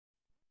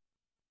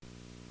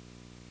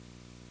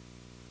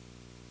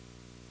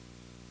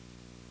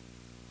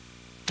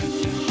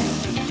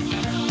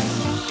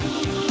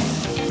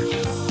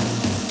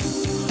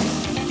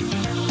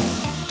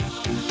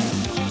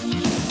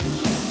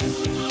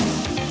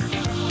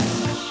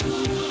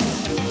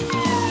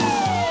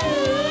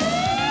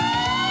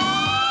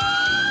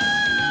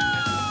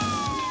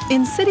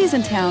In cities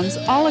and towns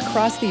all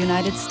across the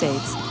United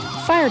States,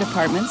 fire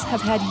departments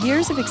have had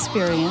years of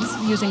experience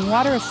using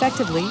water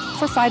effectively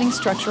for fighting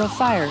structural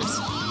fires.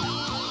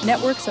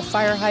 Networks of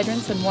fire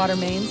hydrants and water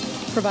mains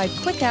provide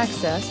quick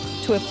access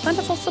to a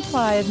plentiful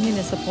supply of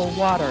municipal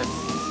water.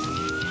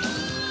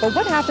 But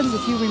what happens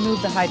if you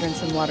remove the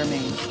hydrants and water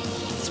mains,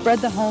 spread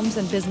the homes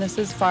and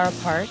businesses far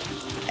apart,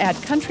 add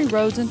country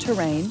roads and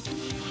terrain,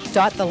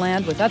 dot the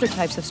land with other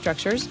types of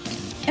structures,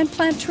 and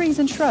plant trees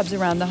and shrubs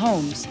around the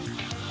homes?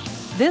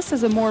 This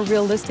is a more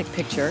realistic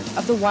picture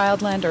of the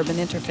wildland-urban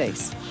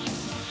interface.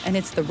 And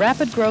it's the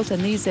rapid growth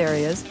in these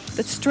areas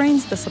that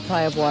strains the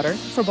supply of water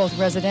for both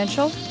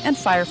residential and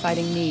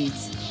firefighting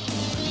needs.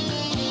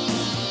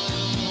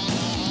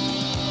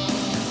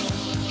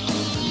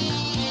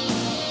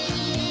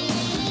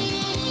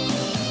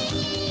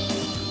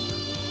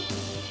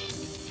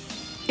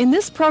 In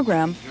this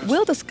program,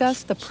 we'll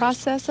discuss the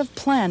process of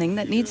planning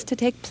that needs to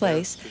take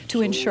place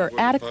to ensure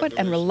adequate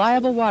and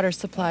reliable water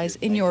supplies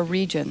in your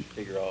region.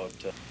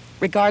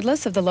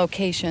 Regardless of the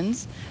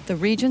locations, the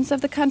regions of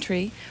the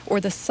country,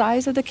 or the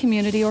size of the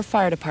community or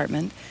fire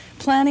department,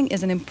 planning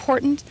is an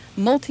important,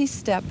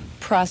 multi-step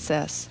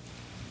process.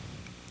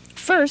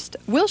 First,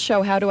 we'll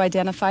show how to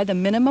identify the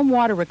minimum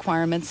water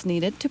requirements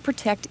needed to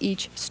protect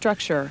each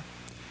structure.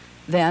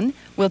 Then,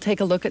 we'll take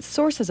a look at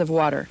sources of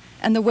water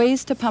and the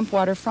ways to pump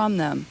water from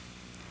them.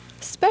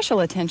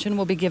 Special attention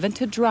will be given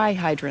to dry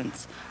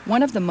hydrants,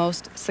 one of the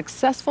most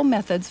successful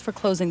methods for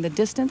closing the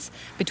distance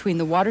between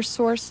the water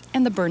source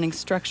and the burning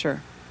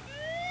structure.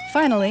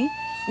 Finally,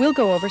 we'll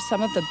go over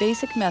some of the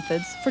basic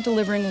methods for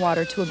delivering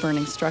water to a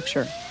burning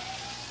structure.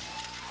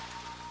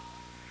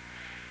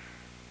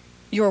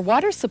 Your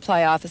water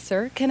supply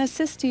officer can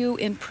assist you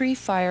in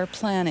pre-fire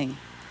planning.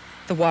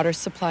 The water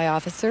supply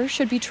officer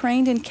should be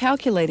trained in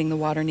calculating the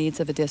water needs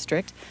of a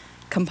district,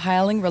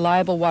 compiling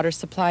reliable water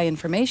supply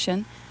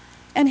information,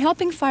 and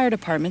helping fire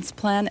departments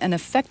plan an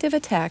effective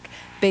attack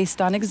based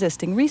on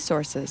existing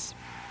resources.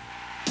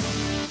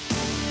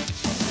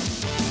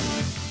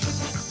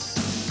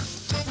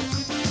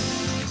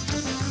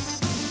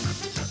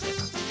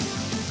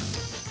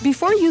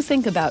 Before you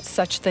think about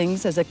such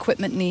things as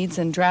equipment needs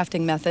and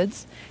drafting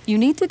methods, you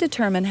need to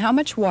determine how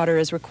much water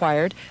is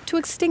required to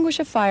extinguish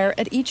a fire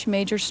at each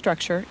major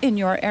structure in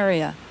your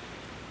area.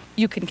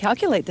 You can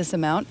calculate this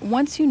amount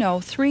once you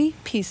know three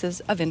pieces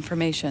of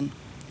information: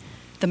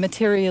 the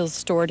materials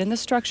stored in the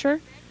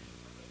structure,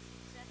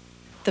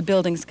 the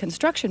building's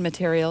construction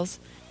materials,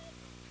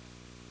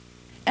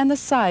 and the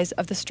size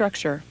of the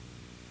structure.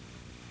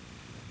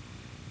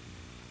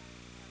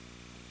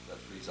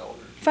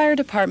 Fire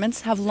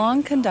departments have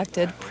long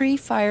conducted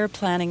pre-fire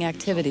planning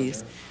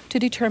activities to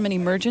determine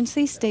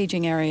emergency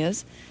staging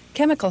areas,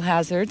 chemical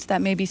hazards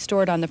that may be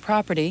stored on the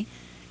property,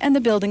 and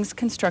the building's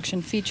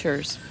construction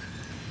features.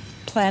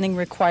 Planning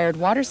required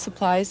water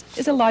supplies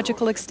is a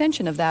logical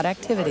extension of that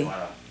activity.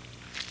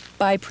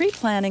 By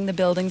pre-planning the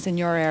buildings in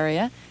your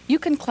area, you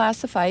can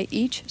classify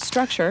each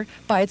structure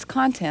by its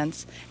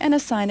contents and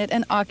assign it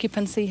an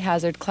occupancy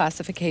hazard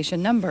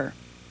classification number.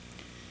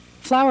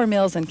 Flour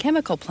mills and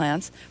chemical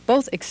plants,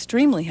 both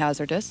extremely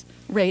hazardous,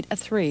 rate a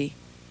 3.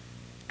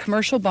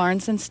 Commercial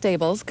barns and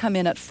stables come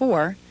in at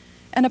 4,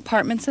 and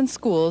apartments and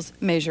schools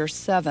measure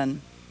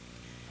 7.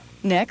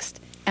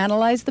 Next,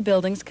 analyze the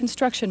building's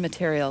construction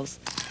materials.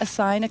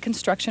 Assign a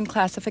construction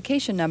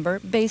classification number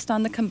based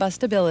on the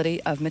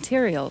combustibility of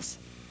materials.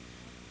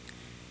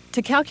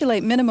 To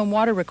calculate minimum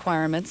water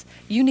requirements,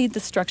 you need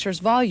the structure's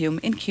volume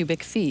in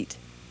cubic feet.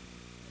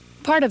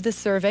 Part of this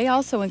survey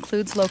also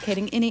includes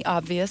locating any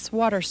obvious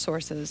water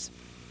sources.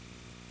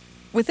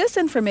 With this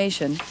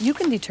information, you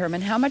can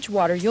determine how much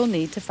water you'll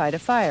need to fight a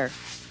fire.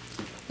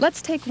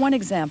 Let's take one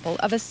example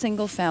of a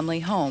single-family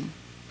home.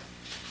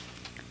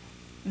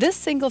 This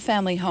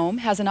single-family home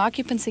has an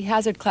occupancy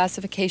hazard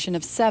classification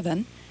of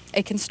 7,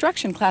 a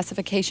construction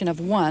classification of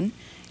 1,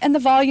 and the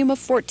volume of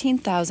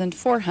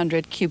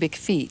 14,400 cubic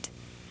feet.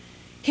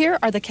 Here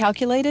are the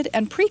calculated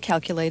and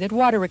pre-calculated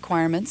water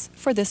requirements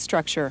for this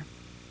structure.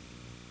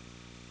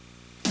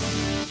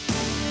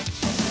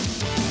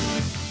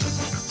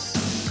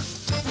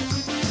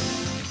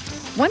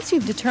 Once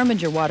you've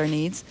determined your water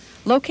needs,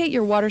 locate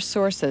your water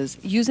sources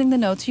using the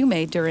notes you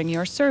made during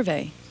your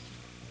survey.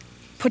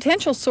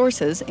 Potential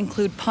sources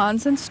include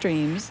ponds and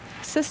streams,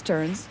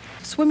 cisterns,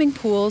 swimming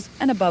pools,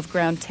 and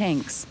above-ground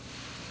tanks.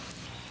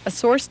 A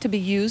source to be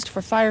used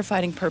for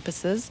firefighting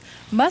purposes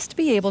must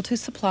be able to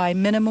supply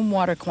minimum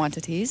water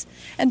quantities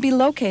and be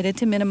located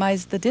to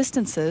minimize the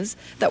distances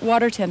that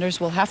water tenders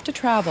will have to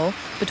travel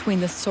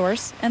between the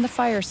source and the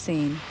fire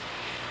scene.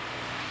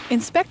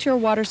 Inspect your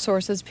water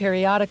sources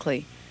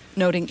periodically,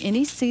 noting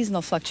any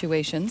seasonal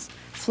fluctuations,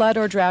 flood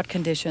or drought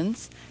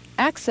conditions,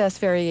 access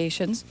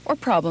variations, or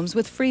problems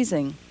with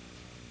freezing.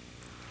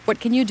 What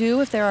can you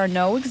do if there are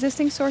no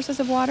existing sources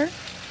of water?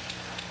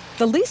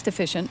 The least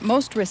efficient,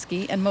 most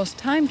risky, and most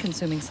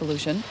time-consuming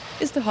solution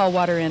is to haul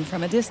water in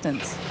from a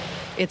distance.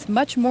 It's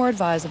much more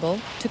advisable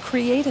to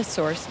create a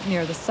source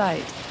near the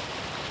site.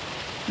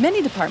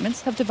 Many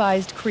departments have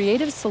devised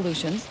creative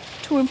solutions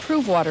to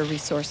improve water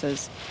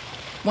resources.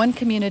 One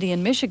community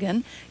in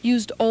Michigan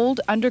used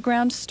old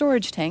underground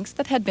storage tanks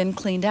that had been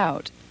cleaned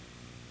out.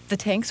 The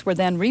tanks were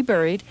then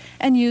reburied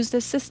and used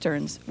as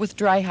cisterns with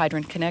dry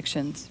hydrant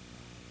connections.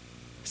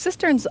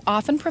 Cisterns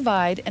often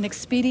provide an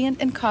expedient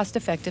and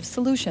cost-effective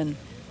solution.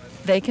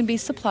 They can be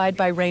supplied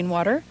by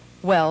rainwater,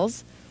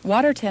 wells,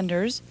 water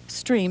tenders,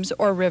 streams,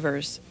 or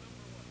rivers.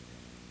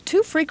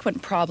 Two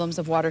frequent problems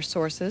of water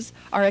sources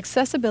are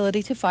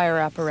accessibility to fire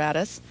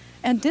apparatus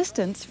and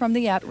distance from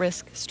the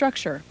at-risk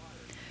structure.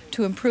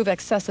 To improve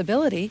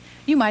accessibility,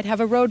 you might have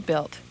a road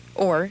built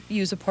or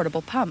use a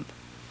portable pump.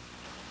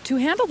 To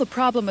handle the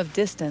problem of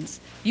distance,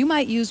 you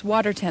might use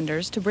water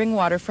tenders to bring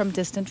water from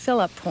distant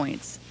fill-up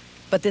points,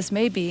 but this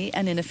may be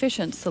an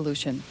inefficient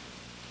solution.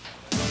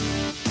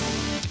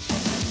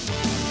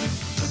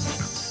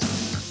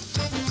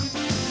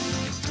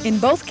 In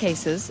both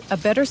cases, a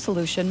better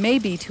solution may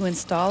be to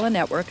install a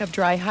network of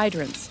dry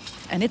hydrants,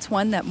 and it's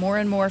one that more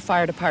and more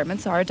fire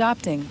departments are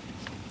adopting.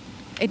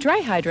 A dry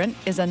hydrant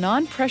is a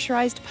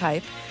non-pressurized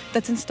pipe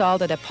that's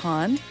installed at a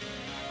pond,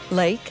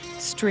 lake,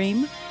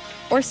 stream,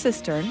 or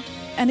cistern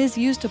and is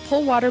used to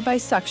pull water by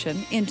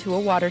suction into a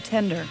water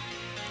tender.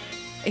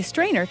 A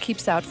strainer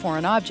keeps out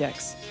foreign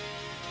objects.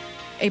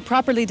 A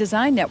properly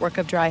designed network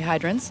of dry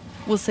hydrants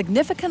will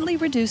significantly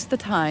reduce the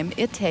time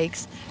it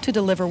takes to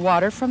deliver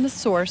water from the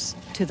source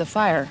to the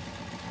fire.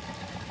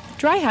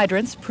 Dry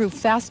hydrants prove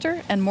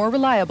faster and more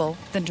reliable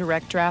than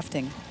direct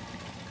drafting.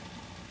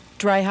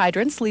 Dry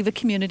hydrants leave a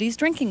community's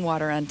drinking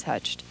water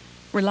untouched,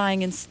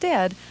 relying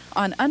instead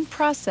on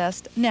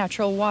unprocessed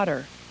natural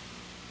water.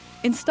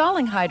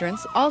 Installing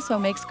hydrants also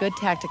makes good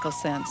tactical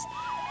sense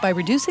by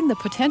reducing the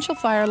potential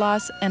fire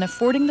loss and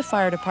affording the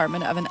fire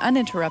department of an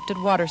uninterrupted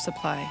water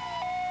supply.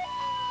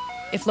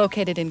 If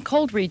located in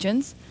cold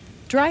regions,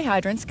 dry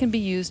hydrants can be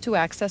used to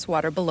access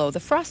water below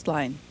the frost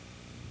line.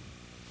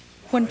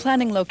 When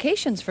planning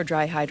locations for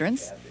dry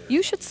hydrants,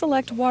 you should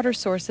select water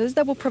sources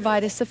that will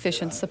provide a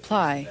sufficient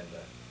supply.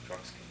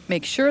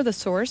 Make sure the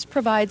source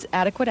provides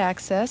adequate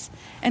access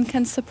and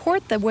can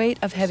support the weight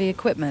of heavy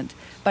equipment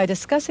by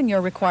discussing your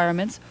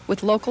requirements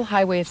with local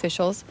highway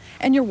officials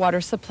and your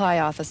water supply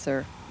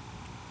officer.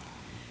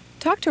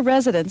 Talk to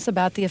residents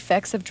about the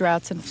effects of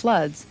droughts and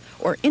floods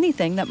or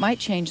anything that might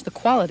change the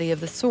quality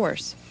of the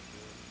source.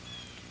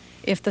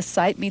 If the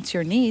site meets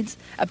your needs,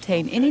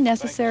 obtain any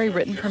necessary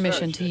written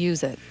permission to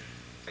use it.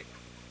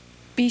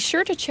 Be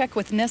sure to check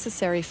with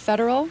necessary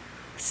federal,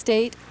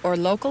 state, or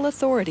local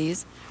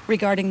authorities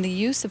regarding the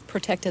use of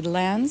protected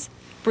lands,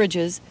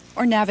 bridges,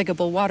 or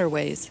navigable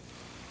waterways.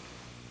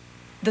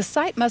 The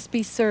site must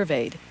be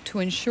surveyed to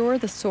ensure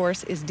the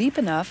source is deep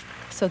enough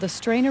so the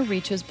strainer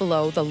reaches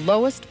below the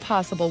lowest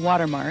possible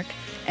watermark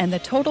and the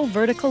total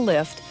vertical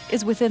lift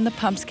is within the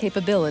pump's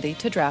capability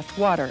to draft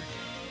water.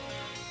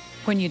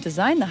 When you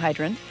design the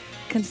hydrant,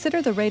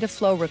 consider the rate of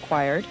flow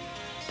required,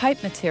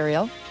 pipe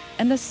material,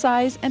 and the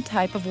size and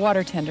type of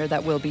water tender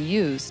that will be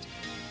used.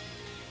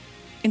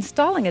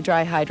 Installing a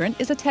dry hydrant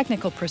is a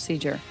technical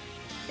procedure.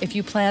 If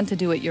you plan to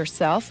do it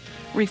yourself,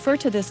 refer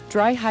to this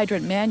Dry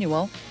Hydrant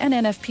Manual and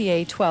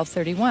NFPA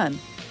 1231.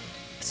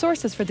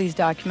 Sources for these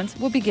documents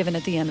will be given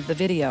at the end of the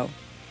video.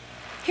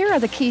 Here are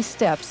the key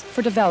steps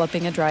for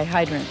developing a dry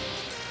hydrant.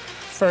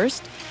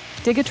 First,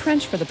 dig a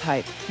trench for the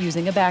pipe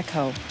using a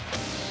backhoe.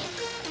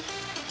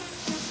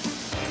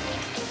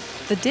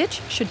 The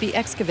ditch should be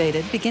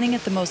excavated beginning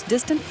at the most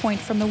distant point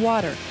from the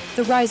water,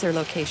 the riser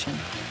location.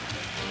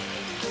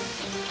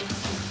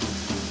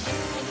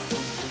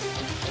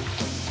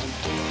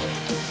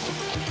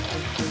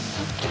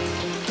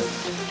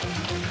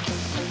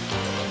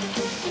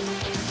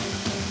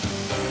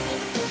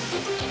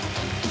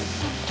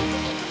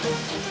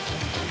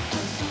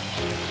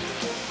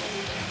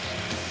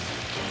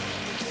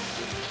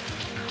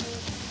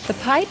 The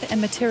pipe and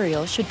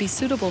material should be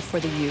suitable for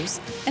the use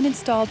and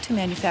installed to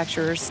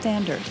manufacturer's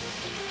standard.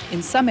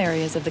 In some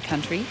areas of the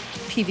country,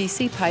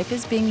 PVC pipe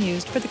is being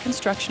used for the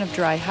construction of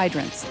dry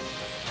hydrants.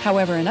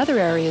 However, in other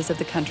areas of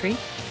the country,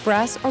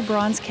 brass or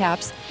bronze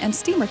caps and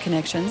steamer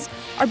connections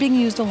are being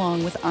used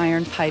along with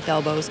iron pipe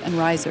elbows and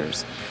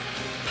risers.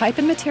 Pipe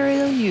and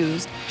material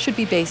used should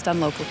be based on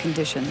local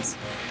conditions.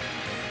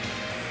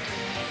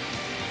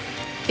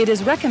 It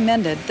is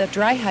recommended that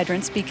dry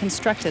hydrants be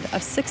constructed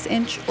of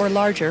 6-inch or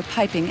larger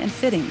piping and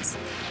fittings.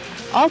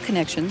 All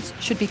connections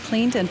should be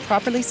cleaned and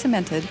properly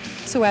cemented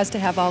so as to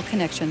have all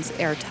connections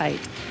airtight.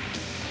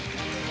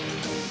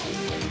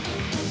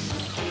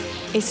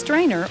 A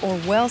strainer or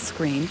well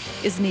screen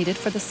is needed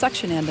for the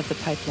suction end of the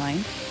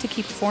pipeline to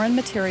keep foreign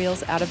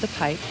materials out of the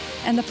pipe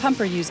and the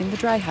pumper using the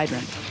dry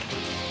hydrant.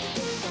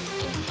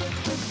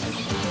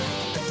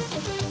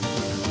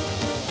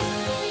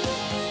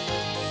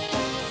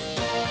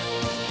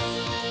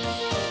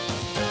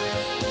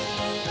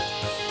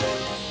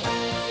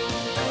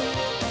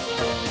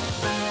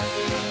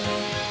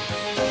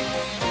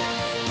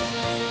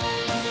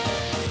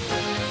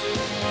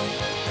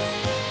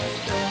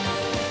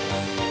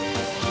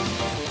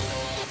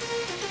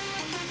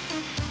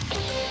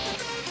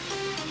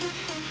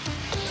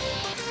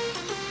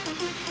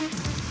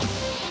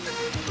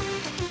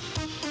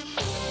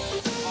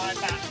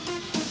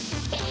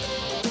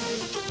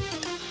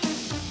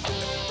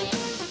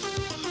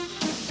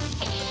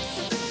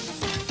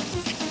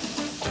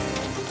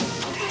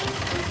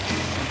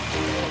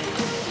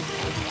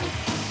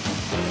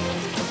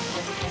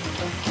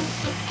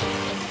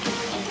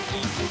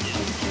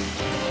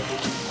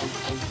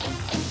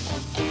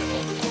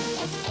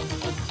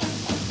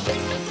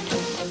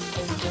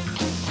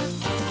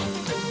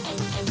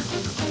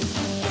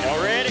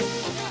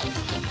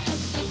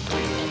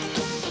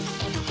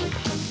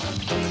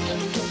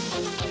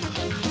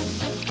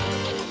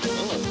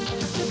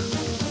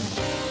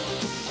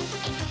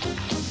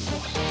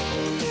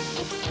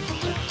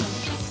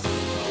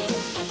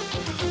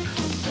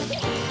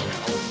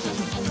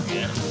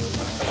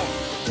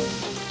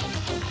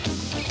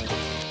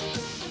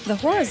 The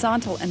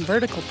horizontal and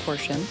vertical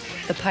portion,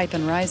 the pipe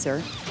and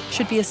riser,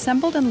 should be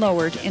assembled and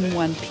lowered in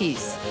one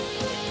piece.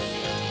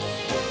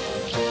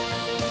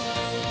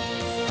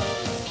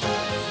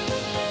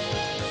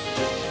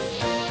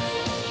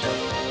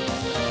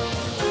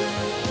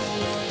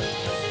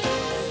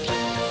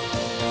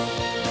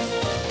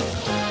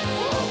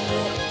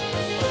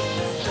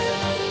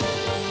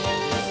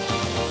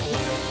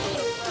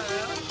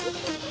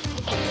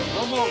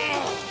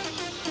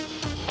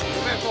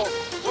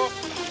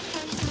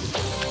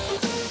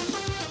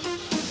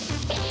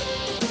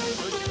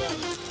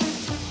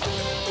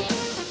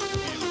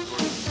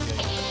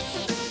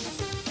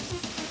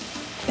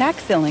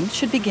 Backfilling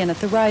should begin at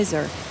the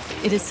riser.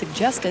 It is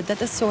suggested that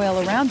the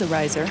soil around the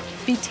riser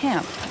be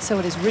tamped so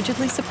it is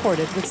rigidly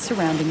supported with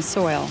surrounding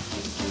soil.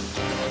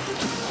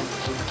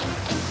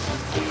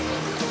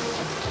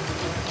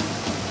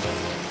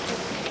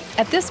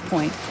 At this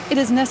point, it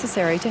is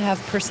necessary to have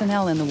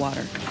personnel in the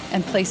water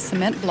and place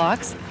cement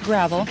blocks,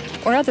 gravel,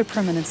 or other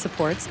permanent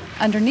supports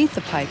underneath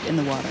the pipe in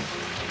the water.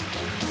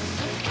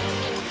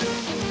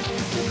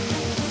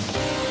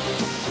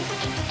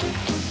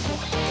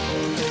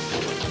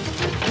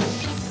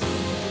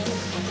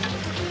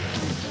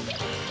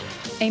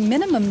 A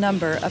minimum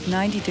number of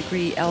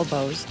 90-degree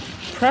elbows,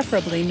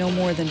 preferably no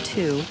more than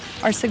 2,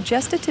 are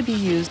suggested to be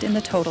used in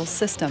the total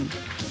system.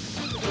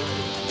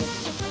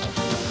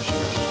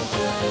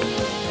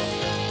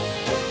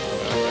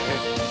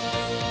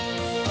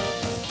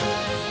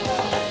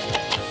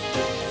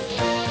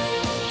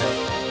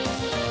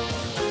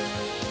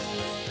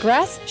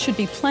 Grass should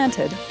be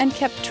planted and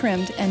kept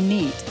trimmed and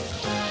neat.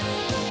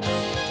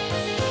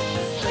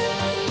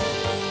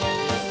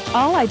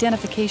 All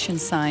identification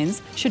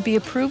signs should be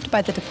approved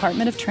by the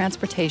Department of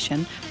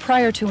Transportation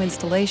prior to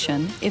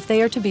installation if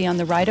they are to be on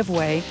the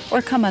right-of-way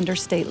or come under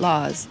state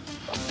laws.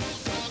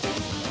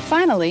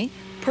 Finally,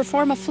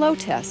 perform a flow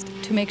test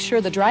to make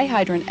sure the dry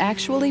hydrant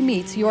actually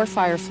meets your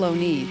fire flow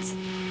needs.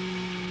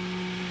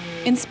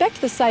 Inspect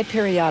the site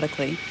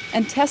periodically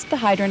and test the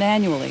hydrant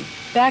annually,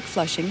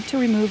 backflushing to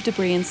remove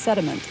debris and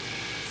sediment,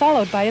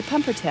 followed by a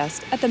pumper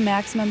test at the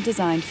maximum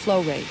designed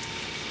flow rate.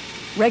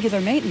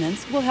 Regular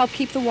maintenance will help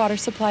keep the water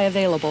supply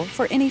available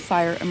for any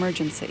fire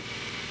emergency.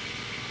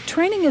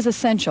 Training is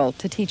essential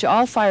to teach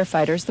all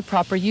firefighters the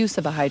proper use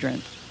of a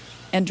hydrant,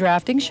 and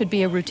drafting should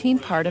be a routine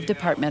part of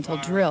departmental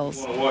drills.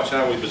 We want to watch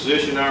how we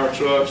position our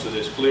trucks so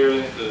that clearly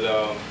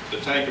the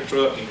tanker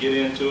truck can get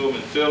into them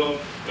and fill them.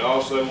 We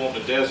also want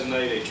to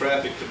designate a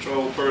traffic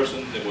control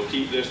person that will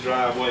keep this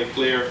driveway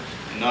clear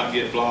and not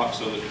get blocked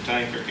so that the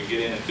tanker can get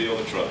in and fill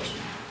the trucks.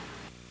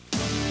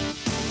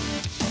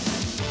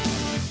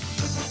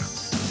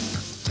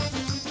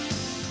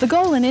 The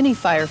goal in any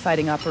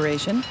firefighting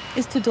operation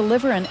is to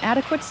deliver an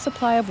adequate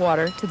supply of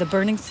water to the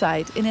burning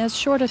site in as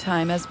short a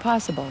time as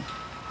possible.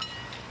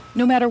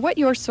 No matter what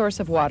your source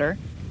of water,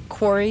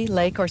 quarry,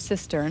 lake, or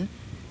cistern,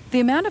 the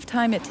amount of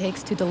time it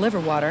takes to deliver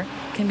water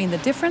can mean the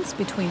difference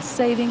between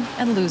saving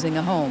and losing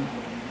a home.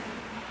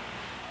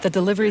 The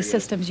delivery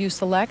systems you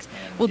select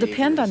will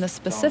depend on the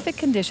specific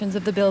conditions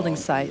of the building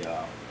site,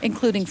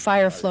 including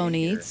fire flow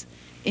needs,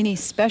 any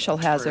special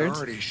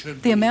hazards,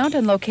 the amount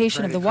and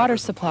location of the water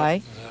supply,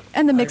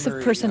 and the mix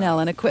of personnel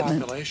and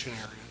equipment.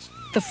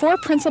 The 4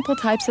 principal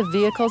types of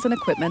vehicles and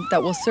equipment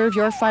that will serve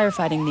your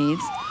firefighting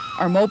needs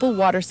are mobile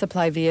water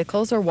supply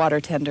vehicles or water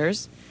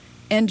tenders,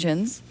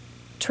 engines,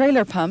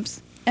 trailer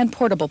pumps, and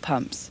portable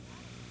pumps.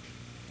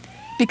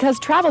 Because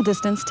travel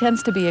distance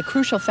tends to be a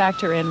crucial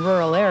factor in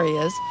rural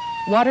areas,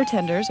 water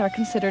tenders are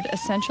considered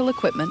essential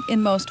equipment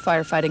in most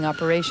firefighting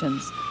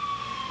operations.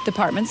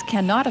 Departments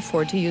cannot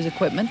afford to use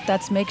equipment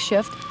that's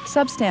makeshift,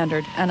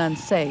 substandard, and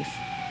unsafe.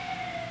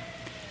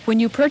 When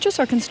you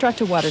purchase or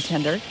construct a water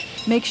tender,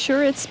 make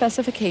sure its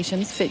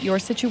specifications fit your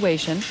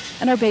situation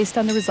and are based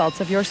on the results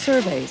of your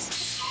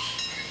surveys.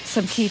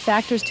 Some key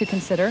factors to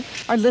consider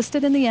are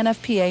listed in the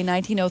NFPA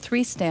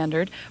 1903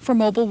 standard for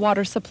mobile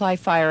water supply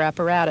fire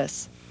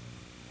apparatus.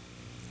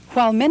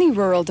 While many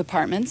rural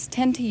departments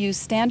tend to use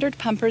standard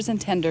pumpers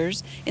and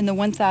tenders in the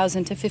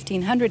 1,000 to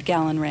 1,500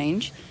 gallon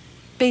range,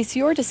 base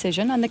your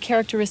decision on the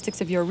characteristics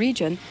of your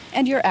region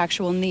and your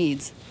actual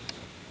needs.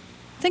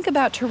 Think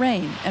about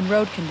terrain and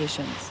road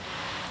conditions.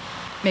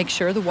 Make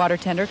sure the water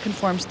tender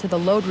conforms to the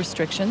load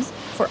restrictions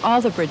for all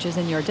the bridges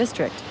in your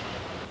district.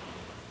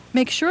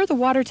 Make sure the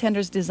water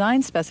tender's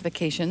design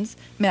specifications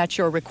match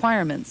your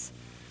requirements.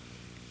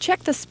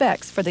 Check the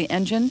specs for the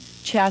engine,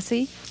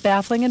 chassis,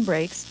 baffling, and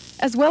brakes,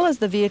 as well as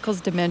the vehicle's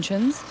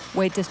dimensions,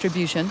 weight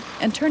distribution,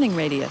 and turning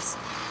radius.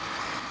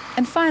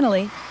 And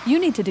finally, you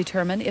need to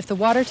determine if the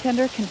water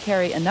tender can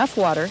carry enough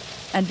water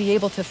and be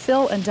able to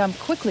fill and dump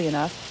quickly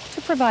enough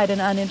to provide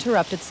an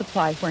uninterrupted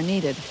supply where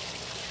needed.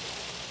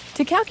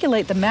 To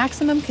calculate the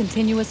maximum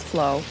continuous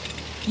flow,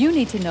 you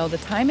need to know the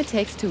time it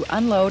takes to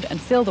unload and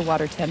fill the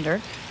water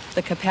tender,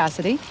 the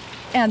capacity,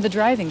 and the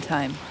driving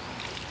time.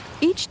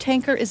 Each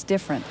tanker is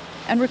different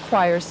and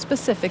requires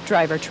specific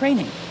driver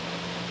training.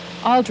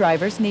 All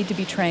drivers need to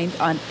be trained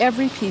on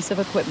every piece of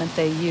equipment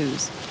they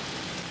use.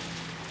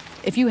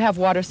 If you have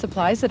water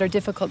supplies that are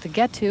difficult to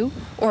get to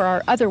or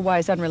are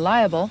otherwise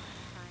unreliable,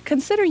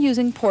 consider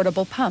using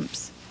portable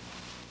pumps.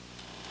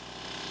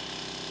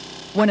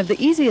 One of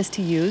the easiest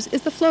to use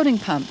is the floating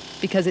pump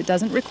because it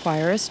doesn't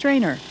require a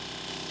strainer.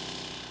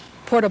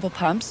 Portable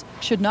pumps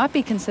should not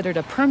be considered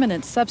a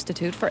permanent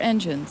substitute for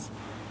engines.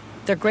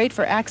 They're great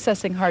for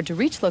accessing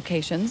hard-to-reach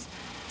locations,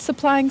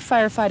 supplying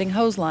firefighting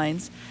hose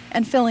lines,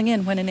 and filling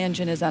in when an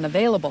engine is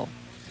unavailable,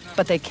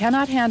 but they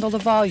cannot handle the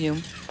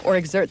volume or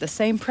exert the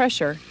same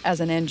pressure as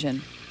an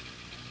engine.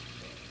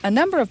 A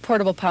number of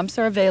portable pumps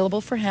are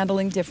available for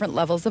handling different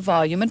levels of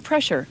volume and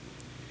pressure.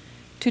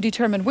 To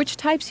determine which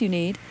types you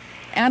need,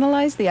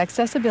 analyze the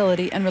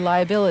accessibility and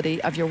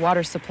reliability of your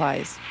water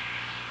supplies.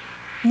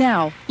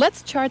 Now,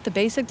 let's chart the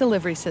basic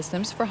delivery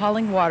systems for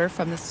hauling water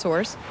from the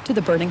source to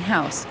the burning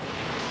house.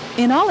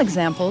 In all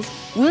examples,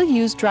 we'll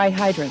use dry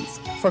hydrants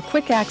for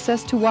quick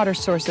access to water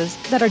sources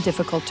that are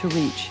difficult to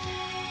reach.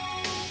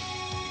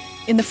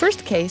 In the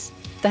first case,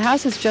 the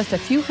house is just a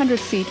few hundred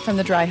feet from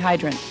the dry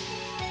hydrant.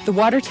 The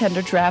water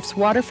tender drafts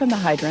water from the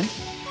hydrant,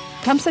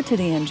 pumps it to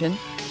the engine,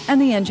 and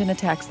the engine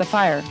attacks the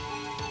fire.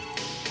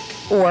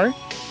 Or,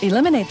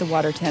 eliminate the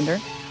water tender,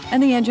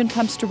 and the engine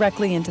pumps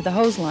directly into the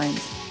hose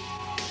lines.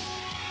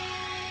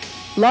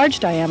 Large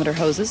diameter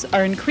hoses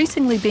are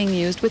increasingly being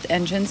used with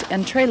engines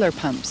and trailer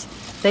pumps.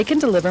 They can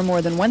deliver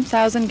more than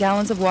 1,000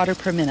 gallons of water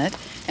per minute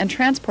and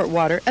transport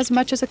water as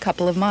much as a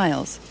couple of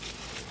miles.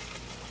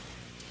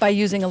 By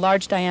using a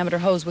large diameter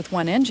hose with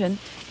one engine,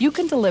 you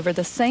can deliver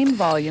the same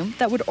volume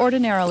that would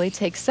ordinarily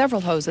take several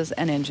hoses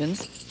and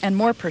engines and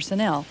more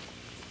personnel.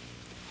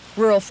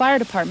 Rural fire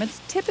departments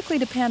typically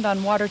depend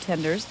on water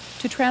tenders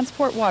to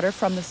transport water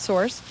from the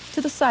source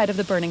to the site of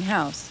the burning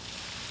house.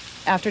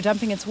 After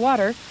dumping its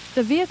water,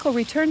 the vehicle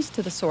returns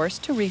to the source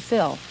to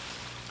refill.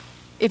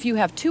 If you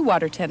have two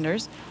water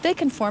tenders, they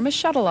can form a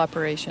shuttle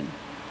operation,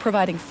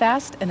 providing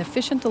fast and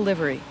efficient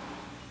delivery.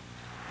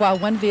 While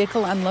one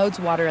vehicle unloads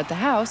water at the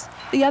house,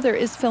 the other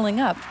is filling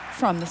up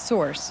from the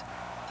source.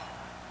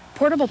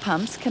 Portable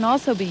pumps can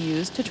also be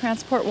used to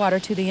transport water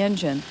to the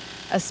engine,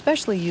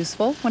 especially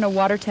useful when a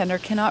water tender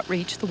cannot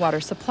reach the water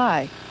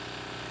supply.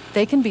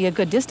 They can be a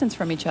good distance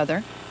from each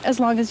other as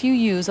long as you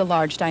use a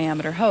large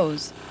diameter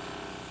hose.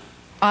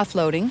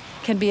 Offloading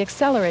can be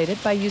accelerated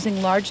by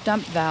using large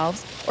dump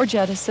valves or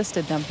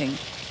jet-assisted dumping.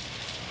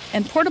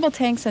 And portable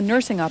tanks and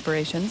nursing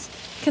operations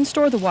can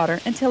store the water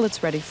until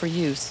it's ready for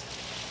use.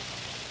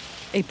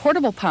 A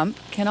portable pump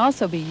can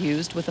also be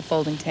used with a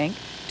folding tank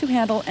to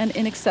handle an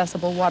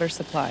inaccessible water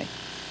supply.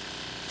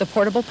 The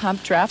portable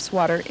pump drafts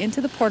water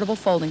into the portable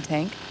folding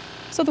tank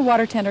so the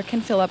water tender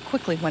can fill up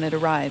quickly when it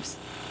arrives.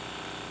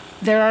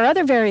 There are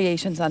other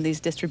variations on these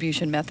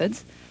distribution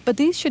methods, but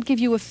these should give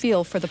you a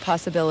feel for the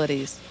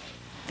possibilities.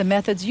 The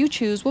methods you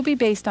choose will be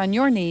based on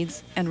your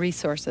needs and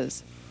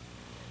resources.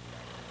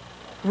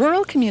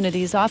 Rural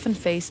communities often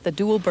face the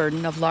dual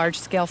burden of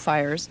large-scale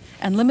fires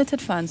and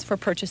limited funds for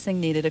purchasing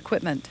needed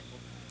equipment.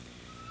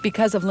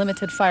 Because of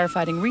limited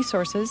firefighting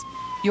resources,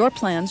 your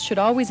plans should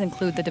always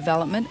include the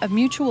development of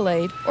mutual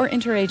aid or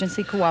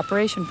interagency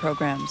cooperation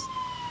programs.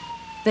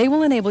 They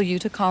will enable you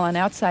to call on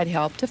outside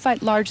help to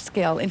fight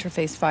large-scale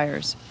interface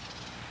fires.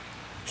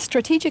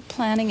 Strategic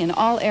planning in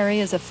all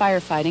areas of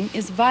firefighting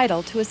is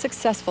vital to a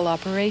successful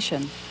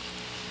operation.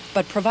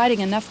 But providing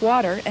enough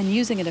water and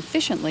using it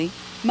efficiently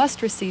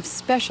must receive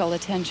special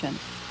attention.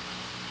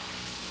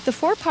 The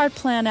four-part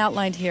plan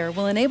outlined here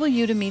will enable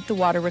you to meet the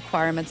water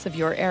requirements of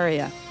your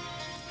area.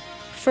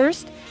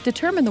 First,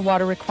 determine the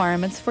water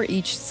requirements for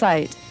each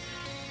site.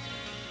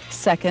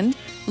 Second,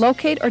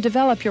 locate or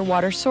develop your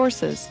water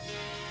sources.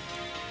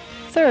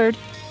 Third,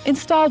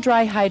 install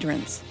dry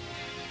hydrants.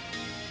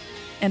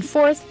 And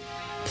fourth,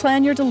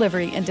 plan your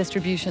delivery and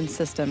distribution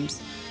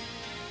systems.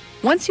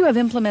 Once you have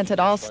implemented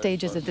all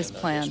stages of this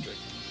plan,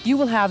 you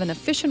will have an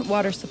efficient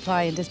water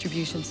supply and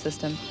distribution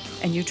system,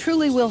 and you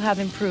truly will have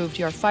improved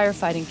your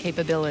firefighting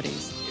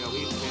capabilities.